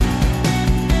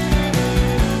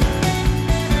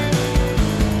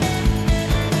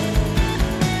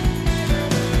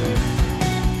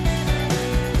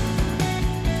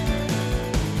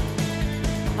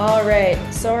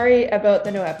right. Sorry about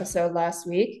the no episode last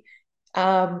week.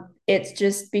 It's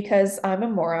just because I'm a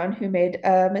moron who made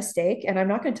a mistake, and I'm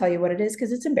not going to tell you what it is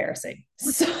because it's embarrassing.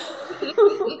 So,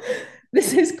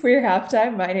 this is Queer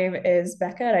Halftime. My name is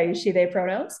Becca, and I use she, they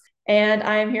pronouns. And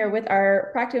I'm here with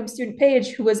our practicum student,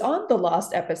 Paige, who was on the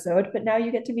lost episode, but now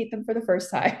you get to meet them for the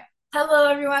first time. Hello,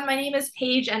 everyone. My name is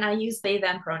Paige, and I use they,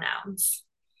 them pronouns.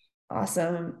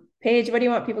 Awesome. Paige, what do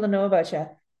you want people to know about you?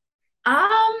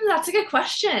 That's a good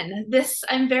question.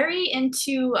 I'm very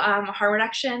into harm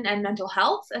reduction and mental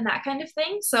health and that kind of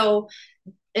thing. So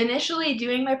initially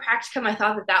doing my practicum, I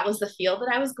thought that that was the field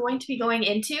that I was going to be going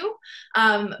into.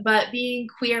 But being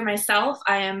queer myself,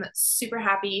 I am super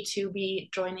happy to be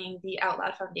joining the Out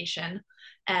Loud Foundation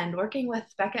and working with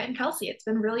Becca and Kelsey. It's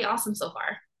been really awesome so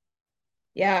far.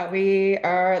 Yeah, we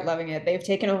are loving it. They've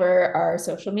taken over our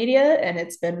social media, and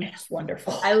it's been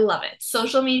wonderful. I love it.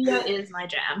 Social media is my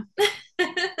jam.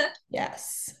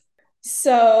 Yes.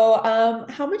 So,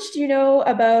 how much do you know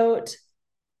about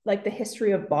like the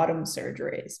history of bottom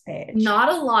surgeries, Paige? Not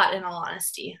a lot, in all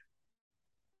honesty.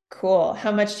 Cool.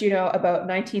 How much do you know about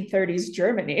 1930s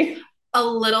Germany? A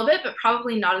little bit, but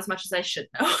probably not as much as I should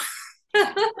know.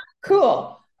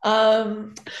 Cool.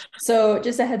 So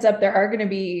just a heads up, there are going to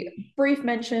be brief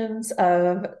mentions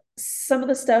of some of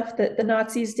the stuff that the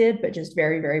Nazis did, but just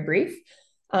very, very brief.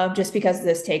 Just because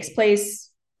this takes place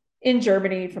in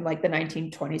Germany from like the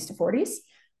 1920s to 40s.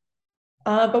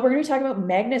 But we're going to be talking about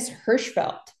Magnus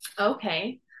Hirschfeld.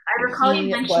 Okay. I recall you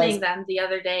He mentioning was, them the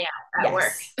other day at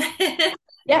work. yes,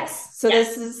 yes. So Yes.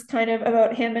 this is kind of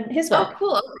about him and his Oh, work.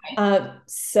 cool. Okay.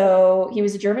 So he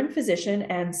was a German physician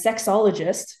and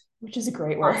sexologist, which is a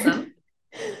great word. Awesome.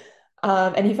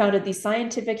 And he founded the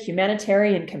Scientific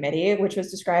Humanitarian Committee, which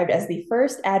was described as the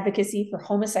first advocacy for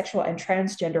homosexual and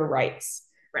transgender rights.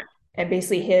 Right. And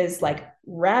basically, his like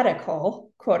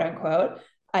radical, quote unquote,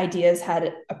 ideas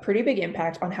had a pretty big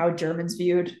impact on how Germans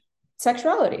viewed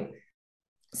sexuality.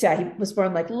 So yeah, he was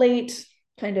born like late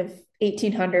kind of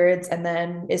 1800s and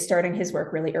then is starting his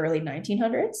work really early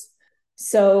 1900s.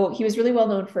 So he was really well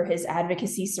known for his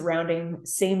advocacy surrounding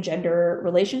same gender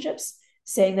relationships,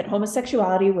 saying that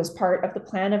homosexuality was part of the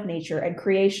plan of nature and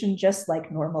creation, just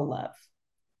like normal love.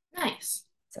 Nice.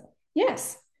 So,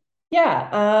 yes.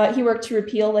 Yeah. He worked to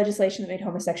repeal legislation that made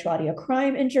homosexuality a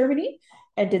crime in Germany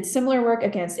and did similar work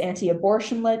against anti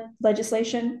abortion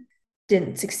legislation.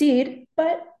 Didn't succeed,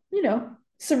 but,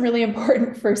 some really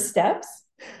important first steps.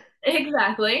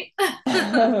 Exactly.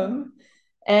 Um,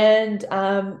 and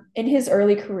in his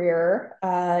early career,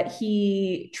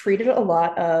 he treated a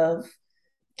lot of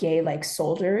gay like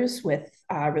soldiers with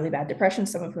really bad depression,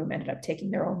 some of whom ended up taking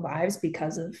their own lives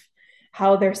because of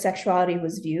how their sexuality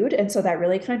was viewed. And so that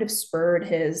really kind of spurred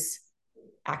his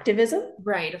activism.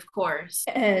 Right, of course.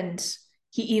 And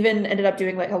he even ended up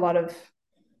doing like a lot of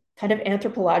kind of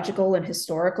anthropological and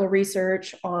historical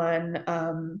research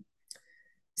on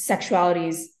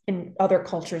sexualities in other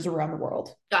cultures around the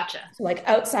world. Gotcha. So, like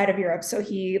outside of Europe. So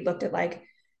he looked at like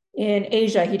in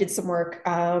Asia, he did some work.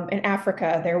 In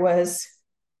Africa, there was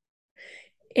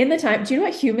in the time, do you know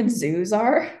what human zoos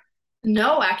are?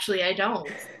 No, actually, I don't.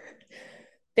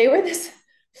 They were this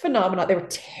phenomenon. They were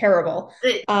terrible.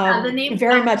 Yeah, the name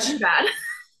Very sounds much, pretty bad.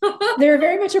 they were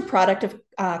very much a product of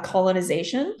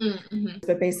colonization. Mm-hmm.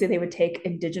 But basically, they would take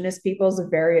indigenous peoples of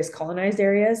various colonized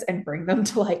areas and bring them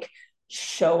to like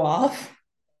show off,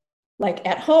 like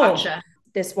at home. Gotcha.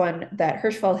 This one that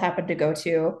Hirschfeld happened to go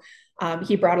to,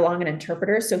 he brought along an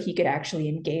interpreter so he could actually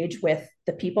engage with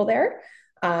the people there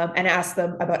and ask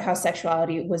them about how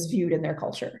sexuality was viewed in their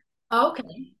culture.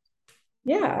 Okay.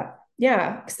 Yeah,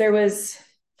 yeah. Because there was,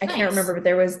 I can't Nice. remember, but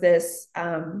there was this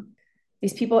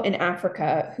these people in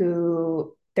Africa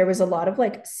who there was a lot of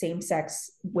like same-sex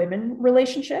women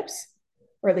relationships,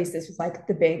 or at least this was like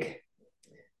the big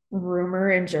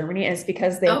rumor in Germany, is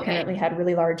because they Okay. apparently had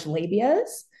really large labias.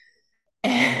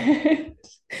 And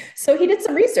so he did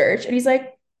some research and he's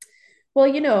like,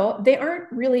 well, they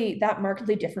aren't really that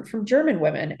markedly different from German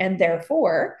women. And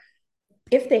therefore,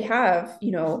 if they have,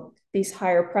 these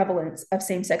higher prevalence of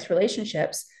same sex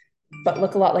relationships, but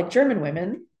look a lot like German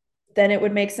women, then it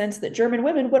would make sense that German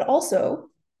women would also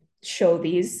show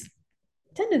these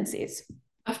tendencies.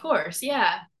 Of course.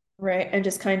 Yeah. Right. And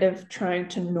just kind of trying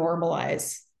to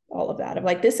normalize all of that. I'm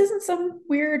like, this isn't some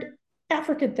weird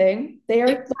African thing. They are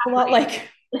look a lot Exactly. like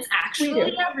It's we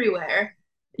actually do. everywhere.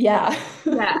 Yeah.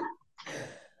 Yeah.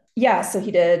 Yeah. So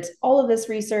he did all of this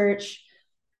research,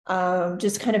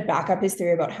 just kind of back up his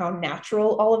theory about how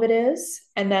natural all of it is.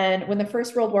 And then when the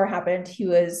First World War happened, he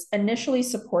was initially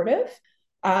supportive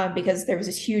because there was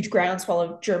this huge groundswell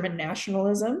of German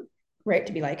nationalism, right?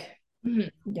 To be like,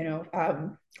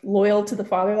 Mhm. loyal to the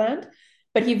fatherland.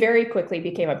 But he very quickly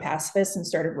became a pacifist and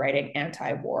started writing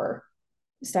anti-war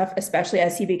stuff, especially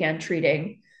as he began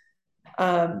treating,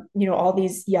 all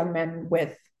these young men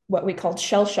with what we called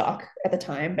shell shock at the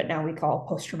time, but now we call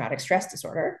post-traumatic stress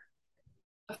disorder.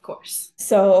 Of course.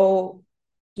 So,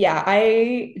 yeah,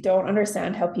 I don't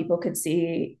understand how people could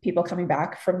see people coming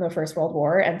back from the First World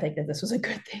War and think that this was a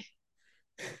good thing.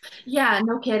 Yeah,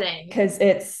 no kidding. Because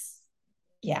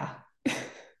yeah.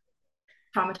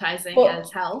 Traumatizing as Well,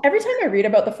 hell. every time I read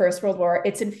about the First World War,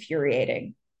 it's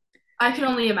infuriating I can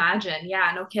only imagine.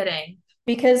 Yeah, no kidding.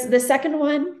 because the second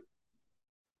one,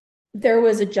 there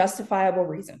was a justifiable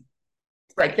reason.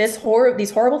 Like Right.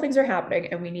 these horrible things are happening,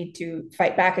 and we need to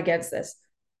fight back against this.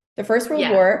 The First World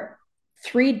Yeah. War,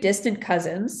 three distant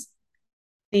cousins,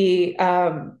 the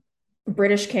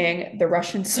British king, the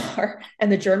Russian Tsar,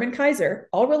 and the German Kaiser,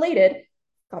 all related,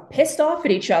 got pissed off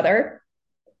at each other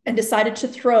and decided to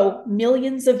throw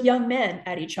millions of young men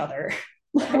at each other.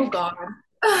 Oh like God.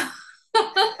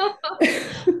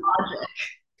 Logic.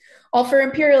 all for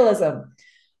imperialism.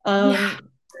 Yeah.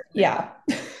 Yeah.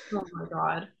 Oh my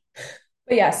God.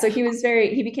 But yeah, so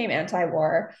he became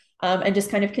anti-war, and just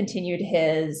kind of continued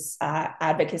his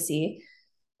advocacy.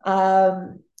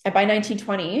 And by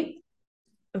 1920,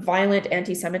 violent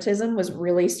anti-Semitism was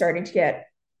really starting to get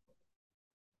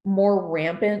more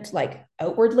rampant, like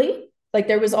outwardly. Like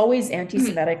there was always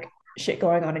anti-Semitic shit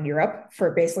going on in Europe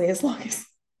for basically as long as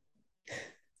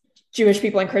Jewish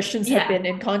people and Christians have Yeah, been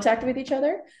in contact with each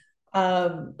other.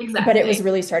 But it was exactly.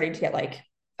 really starting to get like,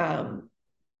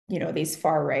 these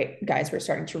far right guys were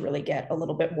starting to really get a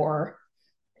little bit more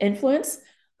influence.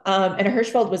 And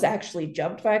Hirschfeld was actually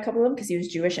jumped by a couple of them because he was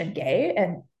Jewish and gay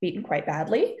and beaten quite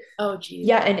badly. Oh, geez.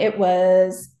 Yeah, and it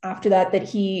was after that that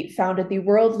he founded the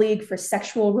World League for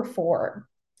Sexual Reform.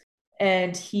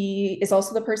 And he is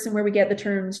also the person where we get the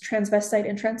terms transvestite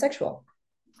and transsexual,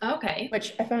 Okay.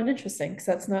 which I found interesting because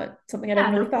that's not something I'd Yeah,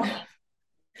 ever no really thought of.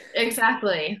 kidding.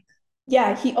 Exactly.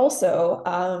 Yeah, he also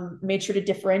made sure to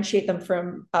differentiate them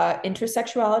from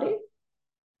intersexuality,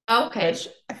 Okay. which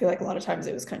I feel like a lot of times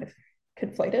it was kind of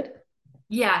conflated.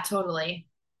 Yeah, totally.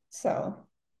 So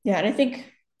yeah, and I think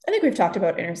we've talked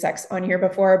about intersex on here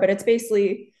before, but it's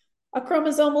basically a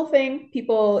chromosomal thing.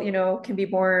 People, can be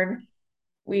born.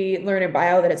 We learn in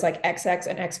bio that it's like XX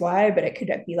and XY, but it could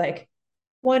be like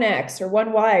one X or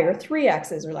one Y or three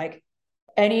X's or like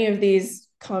any of these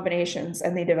combinations,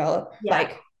 and they develop Yeah.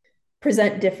 like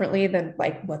present differently than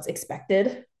like what's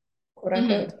expected, quote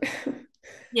Hmm. unquote.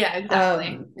 Yeah,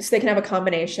 exactly. So they can have a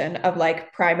combination of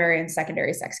like primary and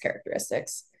secondary sex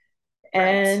characteristics. Right.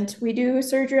 And we do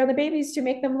surgery on the babies to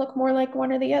make them look more like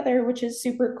one or the other, which is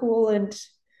super cool and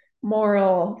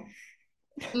moral.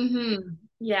 Hmm.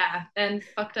 Yeah, and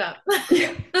fucked up.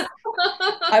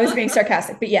 I was being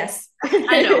sarcastic, but yes,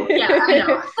 I know. Yeah, I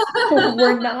know.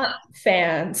 we're not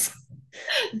fans.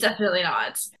 Definitely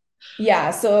not.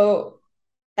 Yeah, so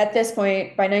at this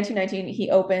point, by 1919, he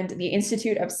opened the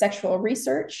Institute of Sexual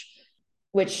Research,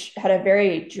 which had a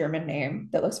very German name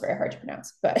that looks very hard to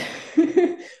pronounce, but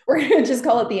we're going to just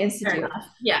call it the Fair Institute. enough.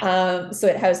 Yeah. So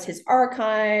it housed his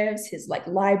archives, his like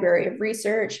library of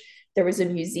research. There was a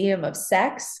museum of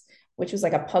sex, which was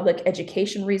like a public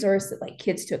education resource that like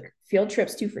kids took field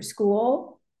trips to for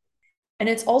school. And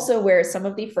it's also where some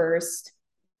of the first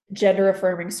gender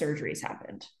affirming surgeries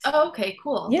happened. Oh, okay,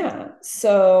 cool. Yeah.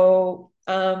 So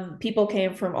people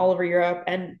came from all over Europe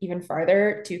and even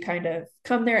farther to kind of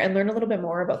come there and learn a little bit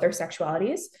more about their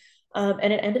sexualities.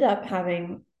 And it ended up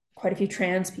having quite a few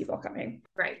trans people coming.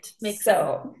 Right. Makes sense.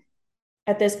 So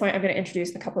at this point, I'm going to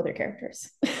introduce a couple of their characters.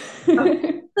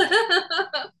 Okay.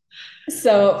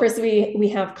 So first we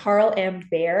have Carl M.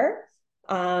 Baer,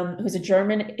 who's a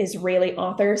German Israeli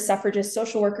author, suffragist,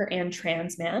 social worker, and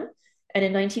trans man. And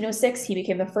in 1906, he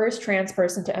became the first trans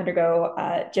person to undergo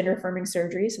gender affirming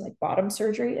surgery, so like bottom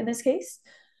surgery in this case.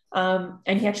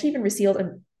 And he actually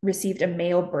even received a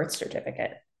male birth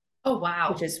certificate, Oh, which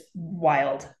wow. is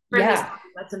wild. For his Yeah. time,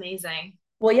 that's amazing.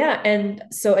 Well, yeah. And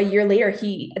so a year later,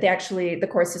 the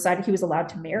courts decided he was allowed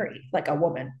to marry like a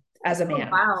woman as a Oh, man.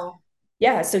 wow.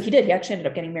 Yeah, so he did. He actually ended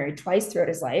up getting married twice throughout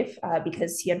his life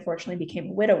because he unfortunately became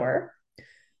a widower.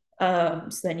 So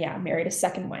then, yeah, married a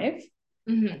second wife.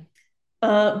 Hmm.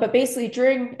 But basically,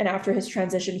 during and after his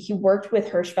transition, he worked with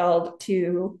Hirschfeld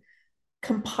to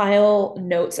compile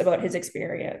notes about his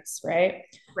experience, right?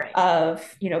 Right. Of,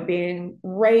 being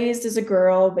raised as a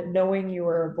girl, but knowing you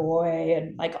were a boy,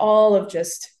 and like all of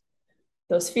just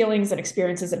those feelings and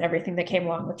experiences and everything that came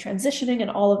along with transitioning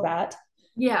and all of that.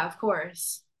 Yeah, of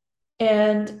course.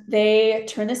 And they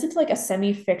turn this into like a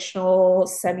semi-fictional,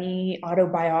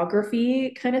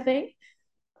 semi-autobiography kind of thing.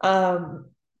 Um,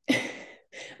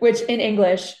 which in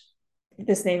English,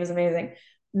 this name is amazing.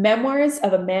 Memoirs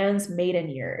of a Man's Maiden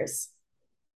Years,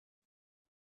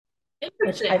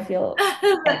 which I Interesting. feel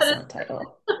excellent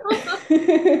title.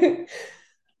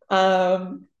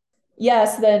 um,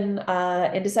 yes, then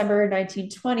in December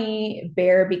 1920,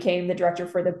 Baer became the director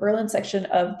for the Berlin section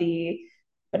of the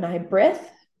B'nai B'rith,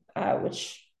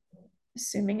 which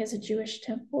assuming is a Jewish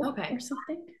temple or Okay.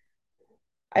 something.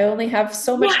 I only have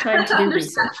so Yeah, much time to do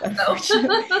understand research, though.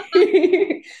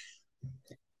 unfortunately.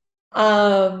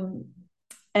 um,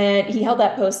 and he held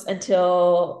that post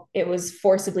until it was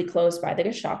forcibly closed by the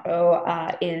Gestapo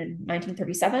in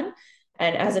 1937.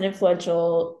 And as an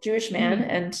influential Jewish man Mhm.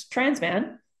 and trans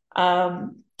man,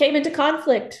 came into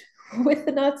conflict with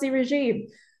the Nazi regime.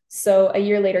 So a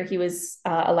year later, he was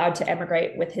allowed to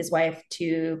emigrate with his wife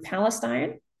to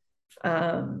Palestine.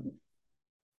 Um,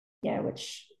 yeah,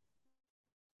 which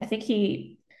I think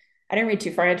I didn't read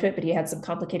too far into it, but he had some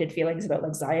complicated feelings about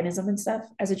like Zionism and stuff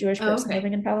as a Jewish Oh, person okay.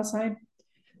 living in Palestine.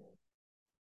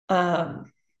 But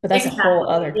that's a whole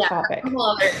Exactly. other Yeah, that's a topic.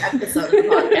 whole other episode of the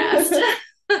podcast.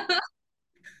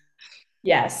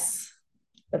 Yes,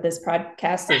 but this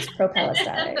podcast is pro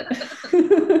Palestine.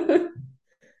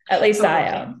 At least I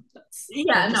Totally. am.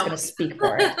 Yeah, I'm just no. going to speak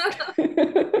for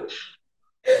it.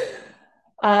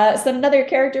 So another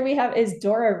character we have is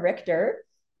Dora Richter,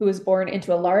 who was born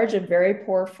into a large and very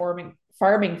poor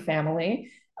farming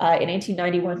family in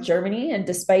 1891 Germany. And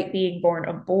despite being born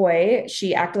a boy,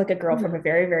 she acted like a girl from a Mhm.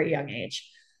 very, very young age.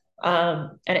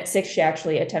 And at 6, she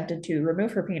actually attempted to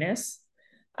remove her penis,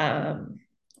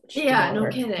 which did Yeah, not no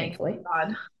work, kidding. Oh thankfully. my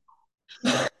God.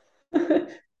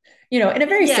 In a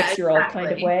very Yeah, 6-year-old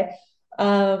kind of exactly. way.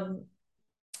 Um,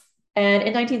 and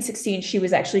in 1916, she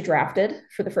was actually drafted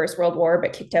for the First World War,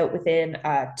 but kicked out within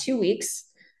 2 weeks.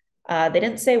 They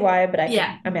didn't say why, but I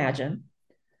Yeah. can imagine.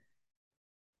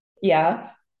 Yeah.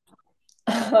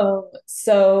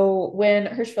 So when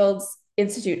Hirschfeld's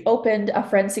Institute opened, a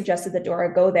friend suggested that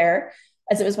Dora go there,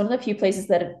 as it was one of the few places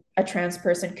that a trans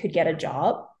person could get a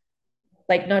job,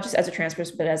 like not just as a trans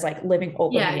person, but as like living Yeah,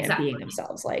 openly and being exactly.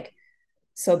 themselves, like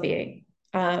so being.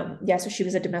 Yeah, so she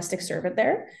was a domestic servant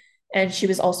there, and she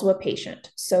was also a patient.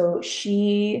 So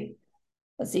she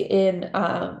let's see, in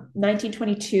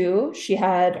 1922, she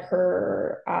had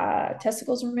her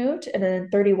testicles removed. And then in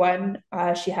 31,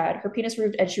 she had her penis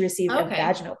removed and she received a Okay.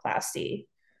 vaginoplasty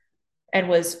and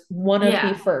was one of the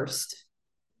Yeah. first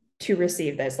to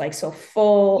receive this, like, so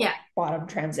full Yeah. bottom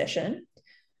transition.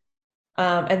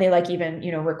 And they like even,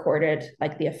 recorded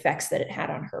like the effects that it had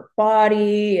on her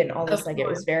body and all this. Of Like it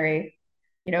was course. very,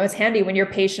 it's handy when your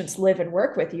patients live and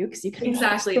work with you because you can watch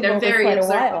Exactly. them They're over very quite a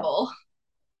while. observable.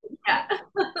 Yeah.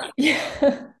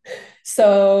 Yeah.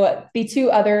 So the two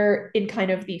other in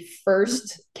kind of the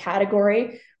first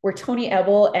category were Tony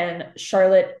Ebel and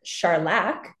Charlotte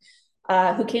Charlac,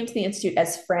 who came to the Institute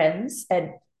as friends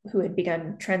and who had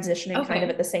begun transitioning kind of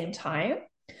at Okay. the same time.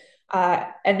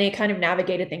 And they kind of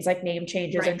navigated things like name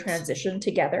changes and Right. transition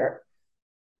together.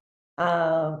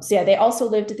 So yeah, they also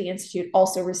lived at the Institute,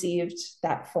 also received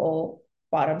that full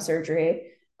bottom surgery.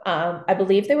 I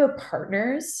believe they were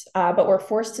partners, but were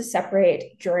forced to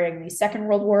separate during the Second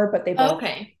World War, but they both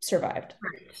Okay. survived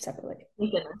Right. separately.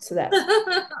 Thank So that's,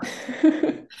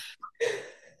 goodness.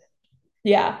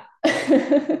 yeah.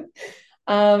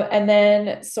 And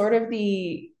then sort of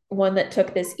the one that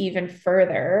took this even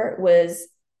further was,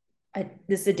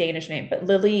 this is a Danish name, but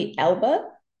Lily Elb,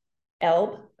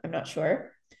 I'm not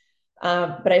sure.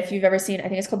 But if you've ever seen, I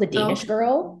think it's called The Danish Okay.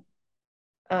 Girl.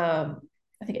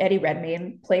 I think Eddie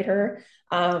Redmayne played her,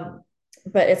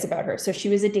 but it's about her. So she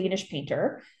was a Danish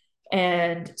painter,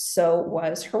 and so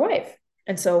was her wife.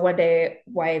 And so one day,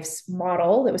 wife's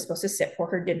model that was supposed to sit for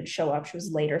her didn't show up; she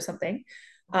was late or something.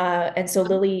 And so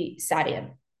Lily sat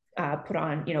in, put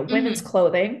on women's Hmm.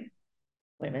 clothing,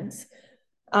 women's,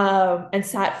 and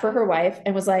sat for her wife,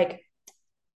 and was like,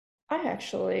 "I This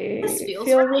actually feels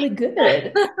feel really good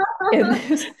right. in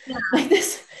this. Yeah. Like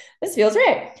this feels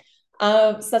right."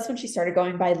 So that's when she started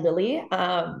going by Lily.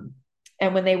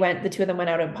 And when the two of them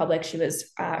went out in public, she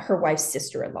was her wife's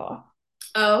sister-in-law,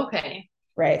 Oh, okay.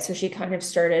 right? So she kind of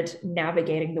started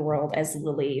navigating the world as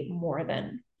Lily more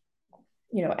than,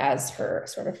 as her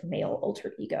sort of male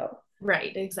alter ego.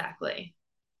 Right. Exactly.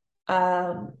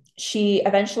 She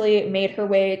eventually made her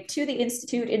way to the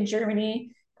Institute in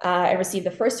Germany and received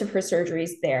the first of her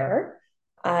surgeries there,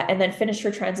 and then finished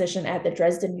her transition at the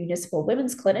Dresden Municipal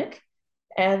Women's Clinic.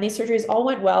 And these surgeries all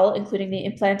went well, including the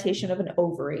implantation of an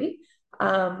ovary.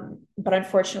 But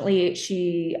unfortunately,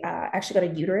 she actually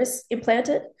got a uterus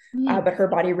implanted, Mm. but her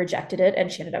body rejected it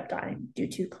and she ended up dying due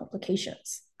to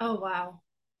complications. Oh, wow.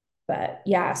 But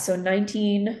yeah, so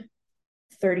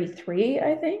 1933,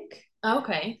 I think.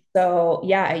 Okay. So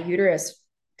yeah, a uterus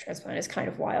transplant is kind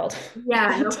of wild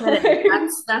Yeah, at the no kidding. time.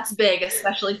 That's big,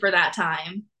 especially for that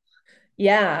time.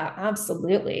 Yeah,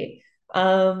 absolutely.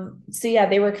 So yeah,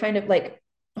 they were kind of like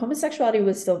homosexuality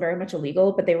was still very much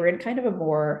illegal, but they were in kind of a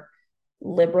more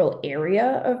liberal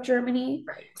area of Germany.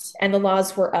 Right. And the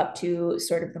laws were up to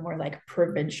sort of the more like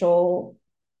provincial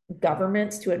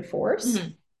governments to enforce.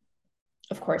 Mhm.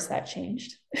 Of course, that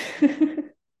changed. Because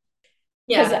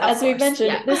Yeah, of as we've course. Yeah.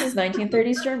 mentioned, this is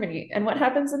 1930s Germany. And what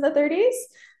happens in the 30s?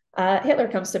 Hitler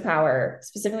comes to power,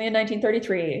 specifically in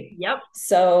 1933. Yep.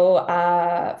 So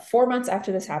 4 months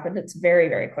after this happened, it's very,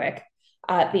 very quick.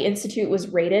 The institute was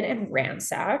raided and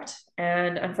ransacked,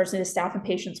 and unfortunately, the staff and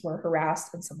patients were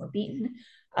harassed and some were beaten.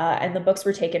 And the books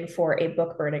were taken for a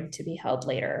book burning to be held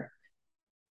later.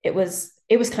 It was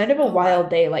kind of a Oh, wow. wild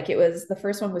day. Like it was the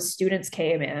first one was students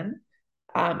came in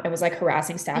and was like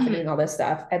harassing staff and doing Mhm. all this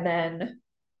stuff, and then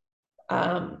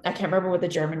I can't remember what the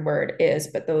German word is,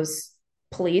 but those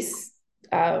police,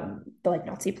 the like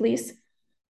Nazi police,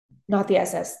 not the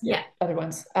SS, Yeah. the other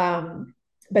ones.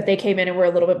 But they came in and were a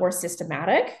little bit more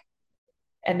systematic,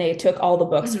 and they took all the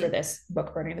books for Mhm. this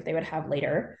book burning that they would have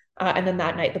later. And then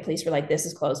that night, the police were like, "This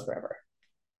is closed forever."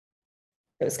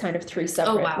 It was kind of three Oh,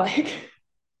 separate, wow. like,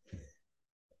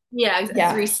 Yeah, three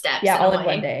yeah, steps yeah, in a all in one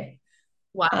way. day.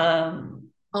 Wow. Um,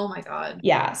 Oh my God.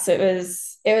 yeah, so it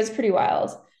was pretty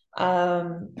wild.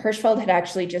 Hirschfeld had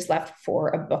actually just left for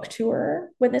a book tour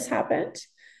when this happened.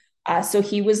 So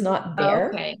he was not there.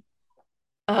 Okay.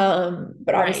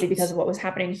 But obviously, Right. because of what was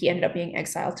happening, he ended up being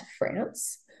exiled to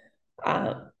France.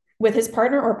 With his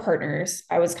partner or partners,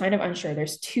 I was kind of unsure.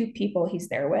 There's two people he's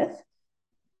there with.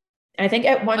 And I think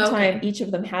at one time, Okay. each of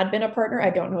them had been a partner.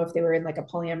 I don't know if they were in like a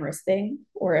polyamorous thing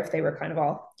or if they were kind of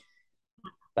all,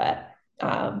 but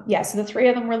yeah, so the three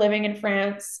of them were living in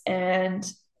France. And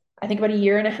I think about a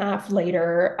year and a half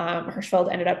later,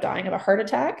 Hirschfeld ended up dying of a heart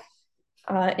attack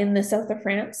in the south of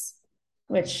France,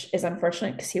 which is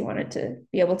unfortunate because he wanted to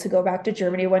be able to go back to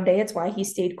Germany one day. It's why he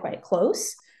stayed quite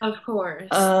close Of course.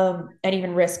 and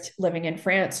even risked living in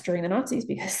France during the Nazis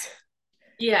because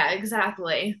Yeah,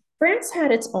 exactly. France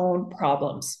had its own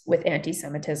problems with anti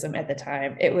Semitism at the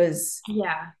time.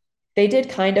 Yeah. They did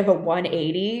kind of a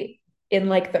 180 in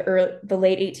like the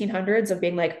late 1800s of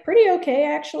being like pretty okay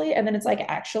actually, and then it's like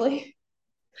actually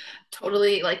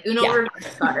Totally like Uno yeah.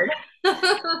 reverse card.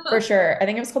 For sure. I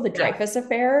think it was called the Yeah. Dreyfus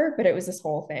Affair, but it was this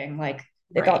whole thing. Like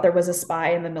they thought Right. there was a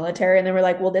spy in the military, and they were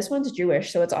like, "Well, this one's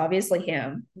Jewish, so it's obviously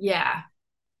him." Yeah.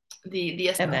 The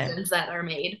And then assumptions that are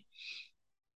made.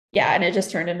 yeah, and it just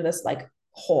turned into this like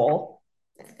whole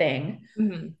thing.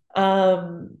 Mhm.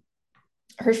 Um,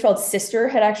 Hirschfeld's sister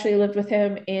had actually lived with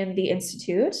him in the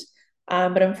institute,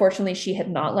 but unfortunately, she had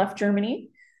not left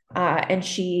Germany, and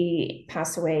she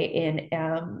passed away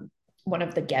in one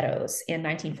of the ghettos in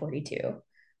 1942.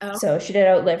 Oh, So she did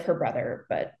outlive her brother,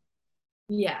 but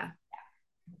yeah.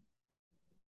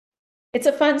 it's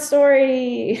a fun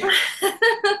story.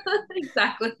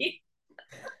 Exactly.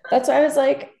 That's why I was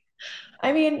like,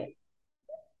 I mean,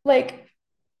 like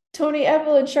Tony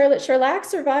Evil and Charlotte Sherlock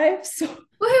survive. So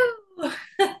Woo! we have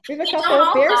a They don't couple.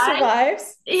 all Bear die.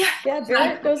 survives. Yeah, Yeah, Bear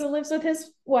exactly. goes and lives with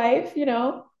his wife, you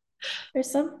know.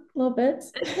 There's some little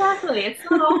bits. Exactly. It's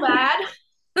not all bad.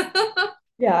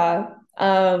 Yeah.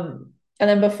 And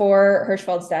then before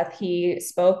Hirschfeld's death, he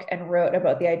spoke and wrote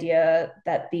about the idea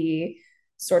that the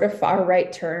sort of far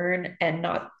right turn and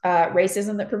not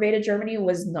racism that pervaded Germany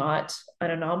was not an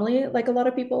anomaly, like a lot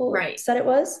of people Right. said it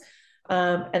was,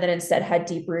 and then instead had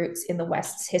deep roots in the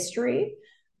West's history.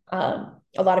 A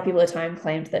lot of people at the time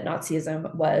claimed that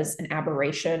Nazism was an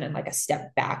aberration and like a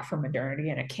step back from modernity,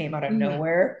 and it came out of Mhm.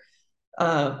 nowhere.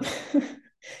 Um,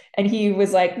 and he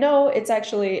was like, no, it's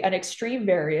actually an extreme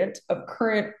variant of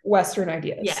current Western Yeah,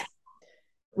 ideas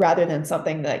rather than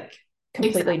something like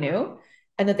completely exactly. new.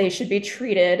 And that they should be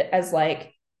treated as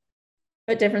like,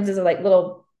 but differences of like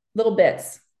little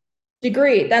bits.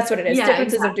 Degree, that's what it is. Yeah,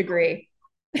 Differences of exactly. degree.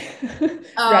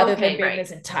 Oh, Rather than okay, being right.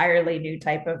 this entirely new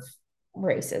type of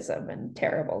racism and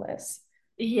terribleness.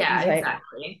 Yeah, He's like,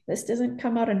 exactly. this doesn't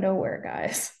come out of nowhere,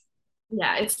 guys.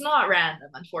 Yeah, it's not random,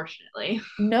 unfortunately.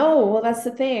 No, well, that's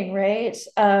the thing, right?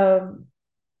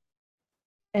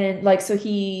 And like so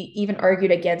he even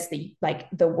argued against the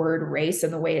word race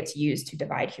and the way it's used to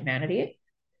divide humanity.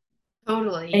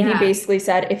 Totally, And he yeah. basically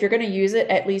said, if you're going to use it,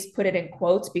 at least put it in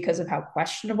quotes because of how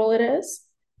questionable it is.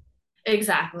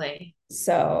 Exactly.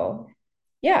 So,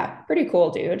 yeah, pretty cool,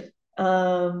 dude.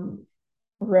 Um,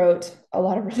 wrote a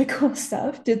lot of really cool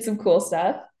stuff, did some cool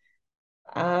stuff.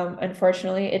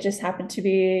 Unfortunately, it just happened to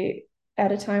be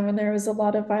at a time when there was a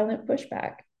lot of violent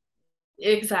pushback.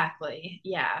 Exactly.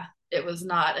 Yeah. It was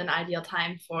not an ideal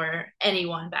time for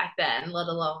anyone back then, let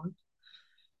alone,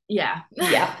 yeah.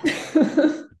 Yeah.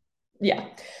 Yeah.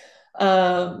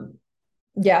 Um,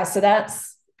 yeah, so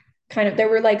that's kind of, there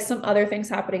were like some other things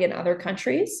happening in other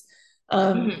countries.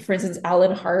 Mhm. For instance,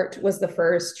 Alan Hart was the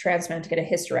first trans man to get a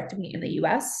hysterectomy in the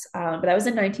US, but that was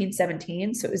in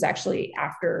 1917. So it was actually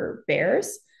after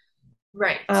Bears.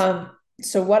 Right. Um,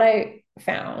 so what I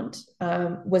found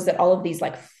was that all of these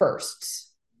like firsts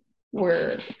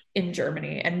were in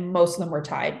Germany, and most of them were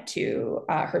tied to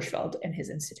Hirschfeld and his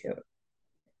institute.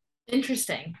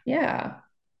 Interesting. Yeah.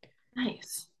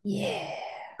 Nice. Yeah.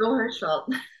 Go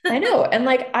Hirschfeld. I know. And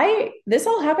like this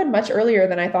all happened much earlier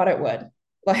than I thought it would.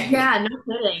 Like, Yeah, no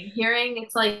kidding. Hearing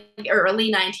it's like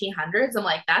early 1900s, I'm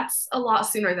like, that's a lot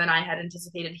sooner than I had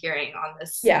anticipated hearing on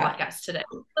this yeah. podcast today.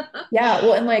 Yeah.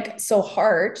 Well, and like, so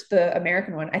Hart, the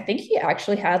American one, I think he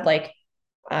actually had like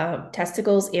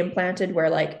testicles implanted where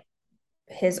like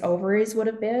his ovaries would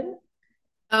have been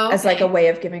Oh, as like a okay. way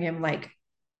of giving him like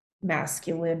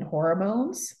masculine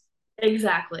hormones,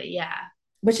 Exactly. Yeah.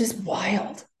 which is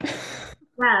wild.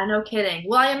 Yeah, no kidding.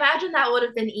 Well, I imagine that would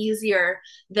have been easier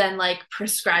than like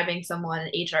prescribing someone an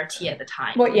HRT at the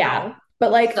time, Well, you yeah. know?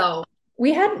 But like, So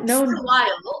we hadn't still known,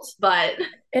 wild, but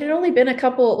it had only been a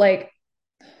couple, like,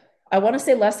 I want to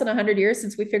say less than 100 years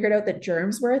since we figured out that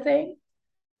germs were a thing.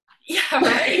 yeah,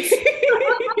 right.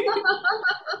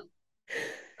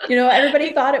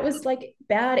 Everybody thought it was like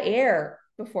bad air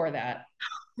before that.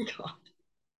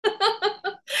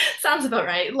 Sounds about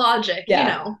right. Logic, you Yeah.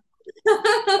 know.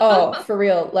 Oh, for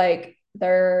real. Like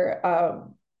they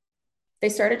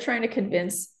started trying to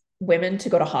convince women to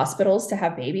go to hospitals to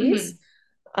have babies.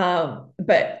 Mhm.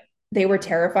 But they were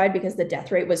terrified because the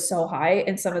death rate was so high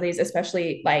in some of these,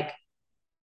 especially like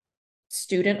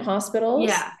student hospitals,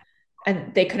 Yeah,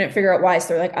 and they couldn't figure out why. So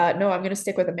they're like, no, I'm going to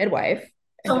stick with a midwife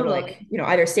and go to like, totally.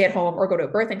 either stay at home or go to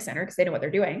a birthing center because they know what they're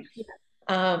doing.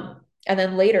 And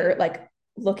then later, like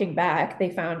looking back,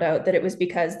 they found out that it was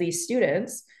because these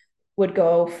students would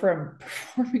go from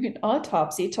performing an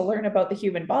autopsy to learn about the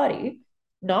human body,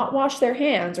 not wash their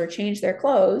hands or change their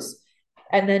clothes,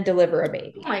 and then deliver a Oh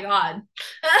baby. my God.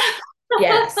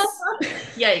 Yes.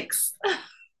 Yikes.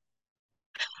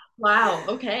 Wow.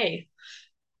 Okay.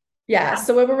 Yeah.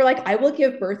 So when we were like, I will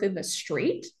give birth in the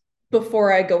street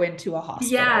before I go into a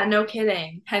Yeah, hospital. no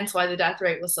kidding. Hence why the death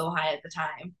rate was so high at the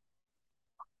time.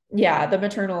 Yeah. The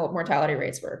maternal mortality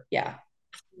rates were, yeah.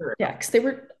 Yeah. Because they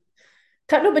were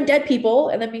cutting open dead people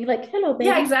and then being like, hello,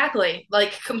 Yeah, baby. exactly.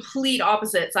 Like complete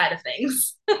opposite side of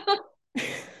things.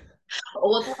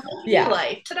 What that might be Yeah.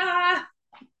 like. Ta-da!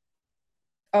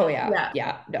 Oh yeah, Yeah.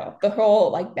 yeah. No, the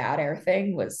whole like bad air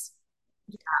thing was,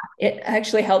 it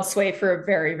actually held sway for a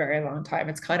very, very long time.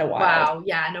 It's kind of wild. Wow.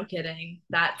 Yeah, no kidding.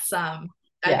 That's I've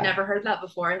Yeah. never heard that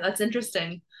before. That's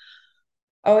interesting.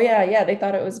 Oh yeah, yeah. They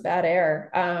thought it was bad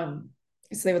air.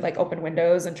 So they would like open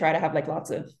windows and try to have like lots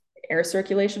of air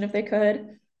circulation if they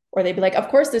could. Or they'd be like, of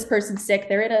course this person's sick.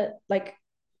 They're in a like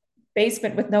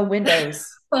basement with no windows.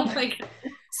 Oh my God.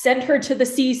 Send her to the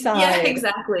Yeah, seaside.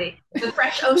 exactly. The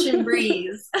fresh ocean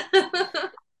breeze.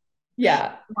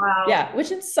 Yeah. Wow. Yeah.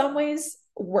 Which in some ways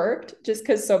worked just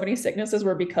because so many sicknesses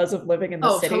were because of living in the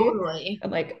Oh, city totally.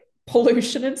 and like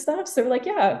pollution and stuff. So we're like,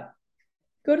 yeah,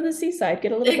 go to the seaside,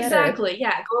 get a little better. Exactly.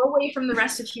 Yeah. Go away from the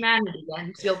rest of humanity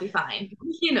and you'll be fine.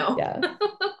 You know. Yeah.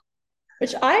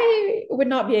 Which I would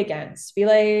not be against. Be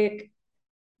like,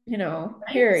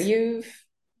 here, Right?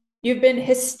 you've been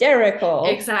hysterical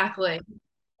Exactly.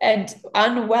 and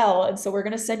unwell. And so we're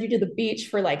gonna send you to the beach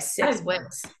for like I 6 wish.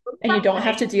 months. What's And you that don't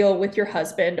have to nice? deal with your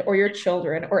husband or your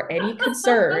children or any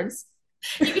concerns.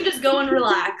 You can just go and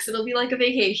relax. It'll be like a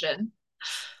vacation.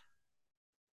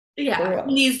 For Yeah, real.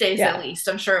 these days at Yeah. least.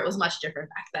 I'm sure it was much different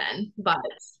back then, but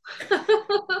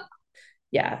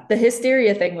Yeah. The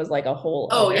hysteria thing was like a whole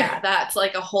oh other, yeah, that's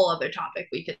like a whole other topic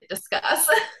we could discuss.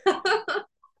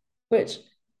 which,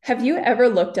 have you ever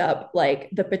looked up like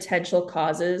the potential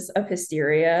causes of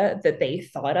hysteria that they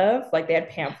thought of? Like they had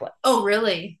pamphlets. Oh,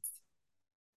 really?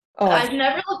 I've Oh,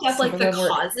 never looked up some like of the them were,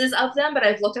 causes of them, but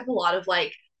I've looked up a lot of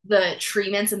like the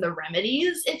treatments and the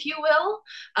remedies, if you will.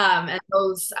 And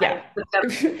those I've yeah, looked up, yeah,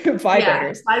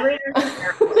 vibrators. vibrators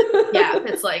are terrible. Yeah,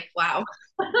 it's like wow.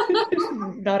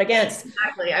 Not against.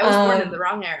 Exactly. I was born in the Um,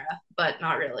 wrong era, but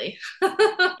not really.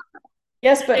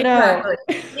 yes, but Exactly.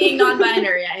 no. Being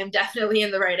non-binary, I am definitely in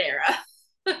the right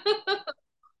era.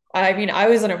 I mean, I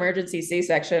was an emergency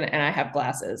C-section and I have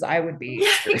glasses. I would be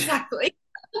Yeah, screwed. exactly.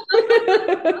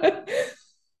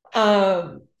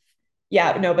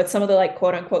 Yeah, no, but some of the like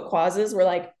quote unquote causes were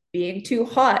like being too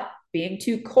hot, being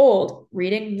too cold,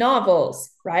 reading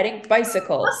novels, riding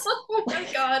bicycles. Oh my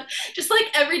God. Just like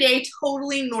everyday,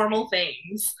 totally normal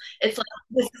things. It's like,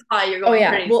 this is why you're Oh going yeah.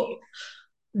 crazy. Well,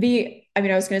 I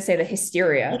mean, I was going to say the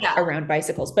hysteria Yeah. around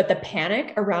bicycles, but the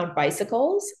panic around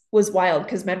bicycles was wild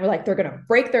because men were like, they're going to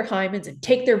break their hymens and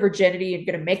take their virginity and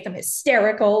going to make them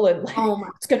hysterical and like Oh my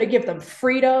it's going to give them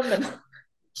freedom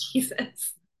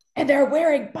Jesus. and they're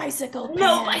wearing bicycle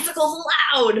No pants. bicycles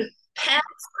allowed. Pants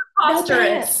No preposterous.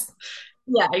 pants.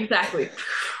 Yeah, exactly.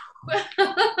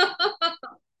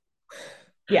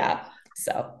 Yeah.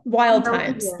 So wild No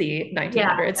times, idea. the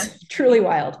Yeah, 1900s, truly definitely.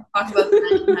 wild. Talk about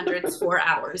the 1900s for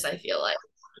hours, I feel like.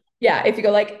 Yeah. If you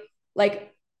go like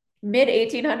mid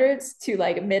 1800s to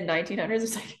like mid 1900s,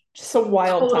 it's like just a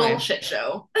wild Total time. shit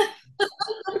show.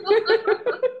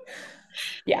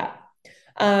 Yeah.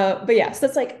 But yeah, so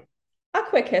that's like a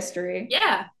quick history.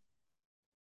 Yeah,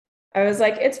 I was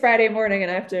like, it's Friday morning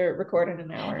and I have to record in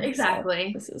an hour. So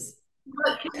exactly. this is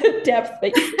the depth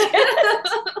that you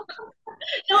get.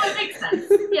 No, it makes sense.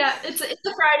 Yeah, it's a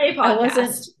Friday I wasn't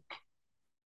podcast.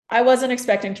 I wasn't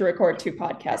expecting to record two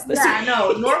podcasts this Yeah,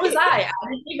 no, nor was week. I. I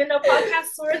didn't even know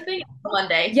podcasts were a thing on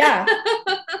Monday, Yeah.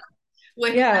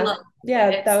 which I Yeah. love. Yeah.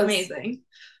 It's amazing,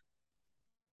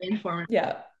 informative.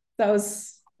 Yeah. That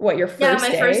was what your Yeah, first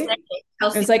my first day, day? It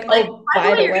Kelsey was like, was like, oh, by the by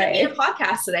way, the you're going to be in a way,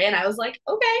 podcast today. And I was like,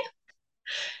 okay.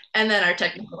 And then our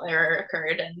technical error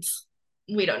occurred, and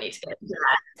we don't need to get into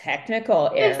that. technical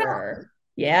Exactly. error.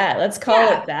 Yeah, let's call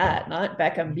Yeah. it that. Not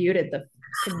Becca muted the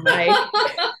mic.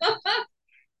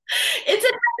 It's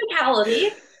a technicality,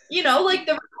 like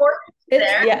the recording was It's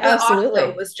there, yeah, the audio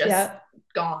absolutely. was just Yeah.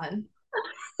 gone.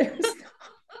 There's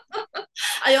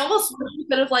I almost wish we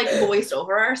could have like voiced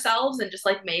over ourselves and just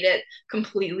like made it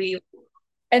completely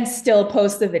and still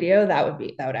post the video. That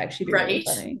would actually be really right.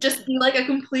 funny. Just be like a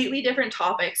completely different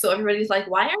topic. So everybody's like,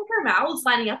 why aren't their mouths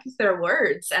lining up with their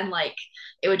words? And like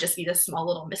it would just be this small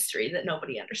little mystery that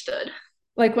nobody understood.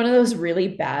 Like one of those really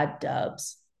bad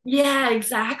dubs. Yeah,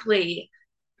 exactly.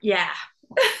 Yeah.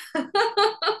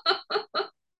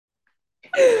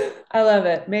 I love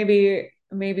it.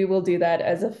 Maybe we'll do that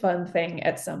as a fun thing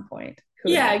at some point.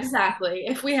 Who Yeah, knows? exactly.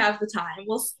 If we have the time,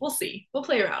 we'll see. We'll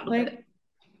play around with it. Like,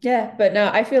 yeah, but no,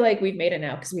 I feel like we've made it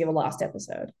now because we have a lost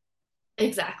episode. I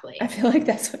Exactly. feel like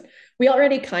that's what we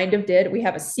already kind of did. We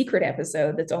have a secret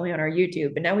episode that's only on our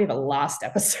YouTube, but now we have a lost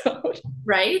episode.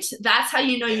 Right? That's how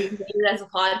you know you made it as a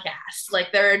podcast.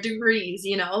 Like there are degrees,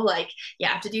 like you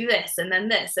have to do this and then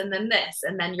this and then this,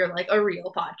 and then you're like a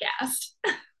real podcast.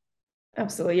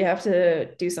 Absolutely. You have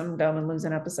to do something dumb and lose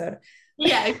an episode.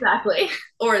 Yeah, exactly.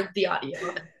 Or the audio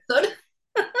of it. So,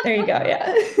 There you go.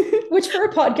 Yeah. Which for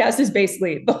a podcast is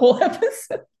basically the whole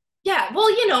episode. yeah, well,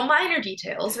 minor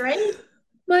details, right?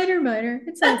 Minor.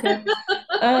 It's all good.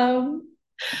 Um,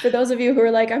 for those of you who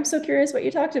are like, I'm so curious what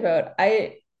you talked about,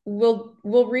 I will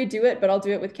redo it, but I'll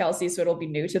do it with Kelsey, so it'll be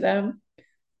new to them.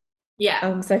 Yeah,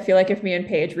 Because I feel like if me and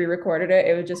Paige re-recorded it,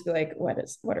 it would just be like, what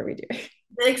are we doing?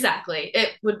 exactly.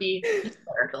 It would be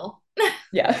hysterical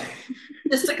Yeah,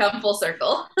 just to come full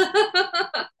circle.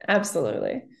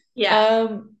 absolutely. Yeah.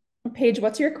 Um, Paige,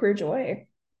 what's your queer joy?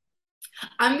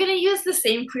 I'm going to use the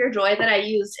same queer joy that I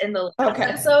used in the last Okay.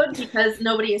 episode because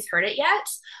nobody has heard it yet.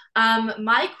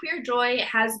 My queer joy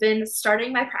has been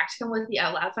starting my practicum with the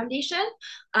Out Loud Foundation.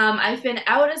 I've been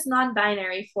out as non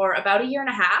binary for about a year and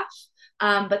a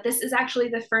half, but this is actually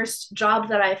the first job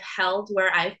that I've held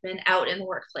where I've been out in the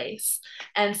workplace.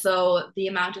 And so the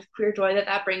amount of queer joy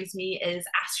that brings me is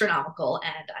astronomical,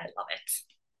 and I love it.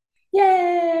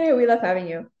 Yay, we love having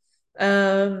you.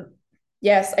 Um,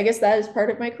 yes, I guess that is part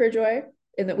of my career joy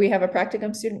in that we have a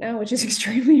practicum student now, which is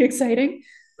extremely exciting.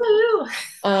 Woo!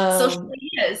 Social Um,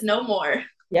 media is no more.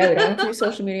 yeah, we don't have to do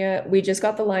social media. We just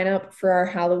got the lineup for our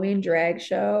Halloween drag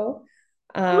show.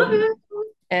 Um, Woo-hoo.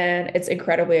 and it's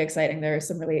incredibly exciting. There are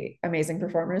some really amazing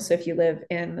performers. So if you live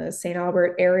in the St.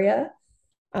 Albert area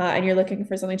and you're looking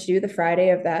for something to do the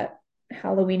Friday of that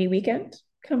Halloweeny weekend,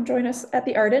 come join us at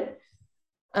the Arden.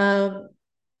 Um,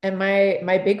 and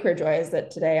my big career joy is that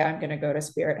today I'm gonna go to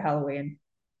Spirit Halloween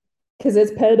because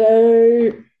it's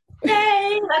payday.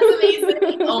 Yay, that's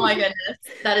amazing. Oh my goodness.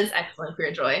 That is excellent for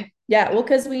your joy. Yeah, well,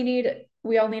 because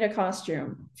we all need a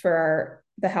costume for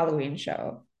the Halloween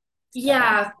show. So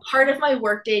Yeah, part of my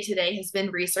work day today has been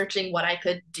researching what I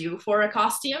could do for a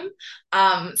costume.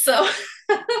 So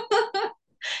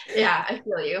yeah, I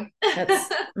feel you.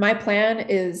 that's my plan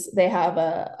is they have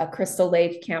a Crystal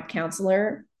Lake camp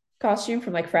counselor costume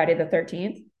from like Friday the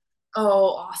 13th. Oh,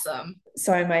 awesome.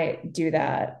 So I might do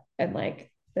that and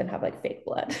like than have like fake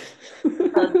blood.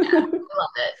 Oh, yeah, I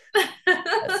love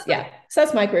it. Yeah. So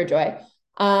that's my career joy.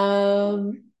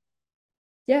 Um,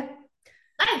 yeah.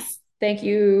 Nice. Thank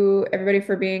you, everybody,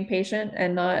 for being patient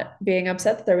and not being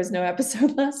upset that there was no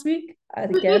episode last week.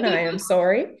 Again, I am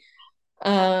sorry.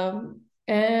 And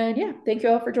yeah, thank you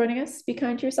all for joining us. Be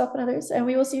kind to yourself and others, and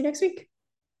we will see you next week.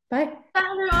 Bye. Bye,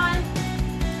 everyone.